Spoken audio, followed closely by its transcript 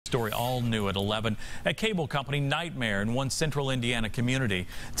story all new at 11. A cable company nightmare in one central Indiana community.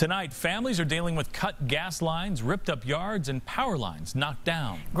 Tonight, families are dealing with cut gas lines, ripped up yards, and power lines knocked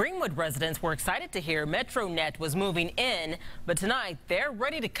down. Greenwood residents were excited to hear Metronet was moving in, but tonight they're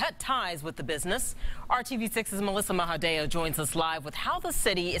ready to cut ties with the business. RTV6's Melissa Mahadeo joins us live with how the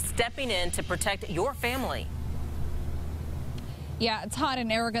city is stepping in to protect your family. Yeah, Todd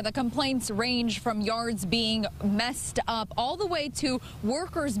and Erica, the complaints range from yards being messed up all the way to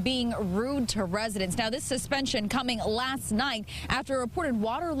workers being rude to residents. Now, this suspension coming last night after a reported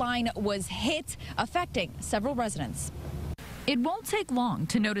water line was hit, affecting several residents. It won't take long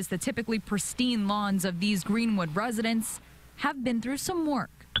to notice the typically pristine lawns of these Greenwood residents have been through some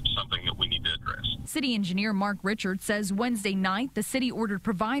work. It's something that we need to address. City engineer Mark Richards says Wednesday night the city ordered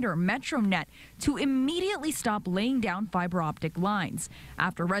provider Metronet to immediately stop laying down fiber optic lines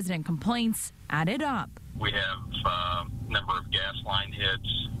after resident complaints added up. We have a number of gas line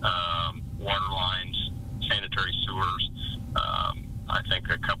hits, water lines, sanitary sewers, I think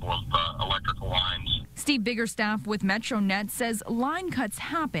a couple of electrical lines. Steve Biggerstaff with Metronet says line cuts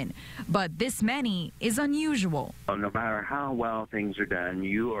happen, but this many is unusual. No matter how well things are done,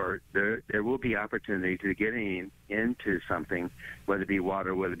 there will be opportunity to get into something, whether it be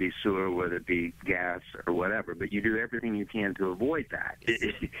water, whether it be sewer, whether it be gas or whatever. But you do everything you can to avoid that.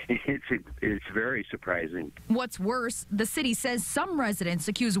 It's very surprising. What's worse, the city says some residents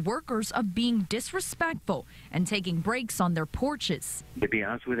accuse workers of being disrespectful and taking breaks on their porches. To be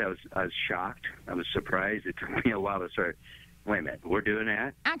honest with you, I was shocked. I was surprised. It took me a while to start, wait a minute, we're doing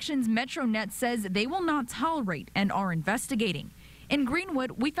that? Actions Metronet says they will not tolerate and are investigating. In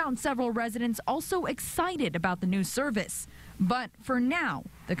Greenwood, we found several residents also excited about the new service. But for now,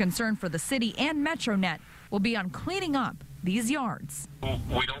 the concern for the city and Metronet will be on cleaning up these yards.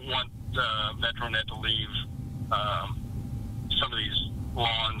 We don't want Metronet to leave some of these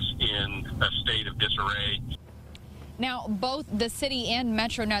lawns in a state of disarray. Now, both the city and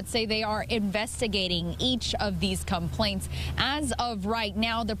Metronet say they are investigating each of these complaints. As of right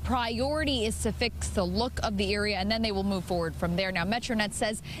now, the priority is to fix the look of the area, and then they will move forward from there. Now, Metronet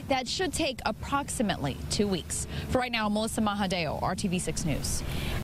says that should take approximately 2 weeks. For right now, Melissa Mahadeo, RTV6 News.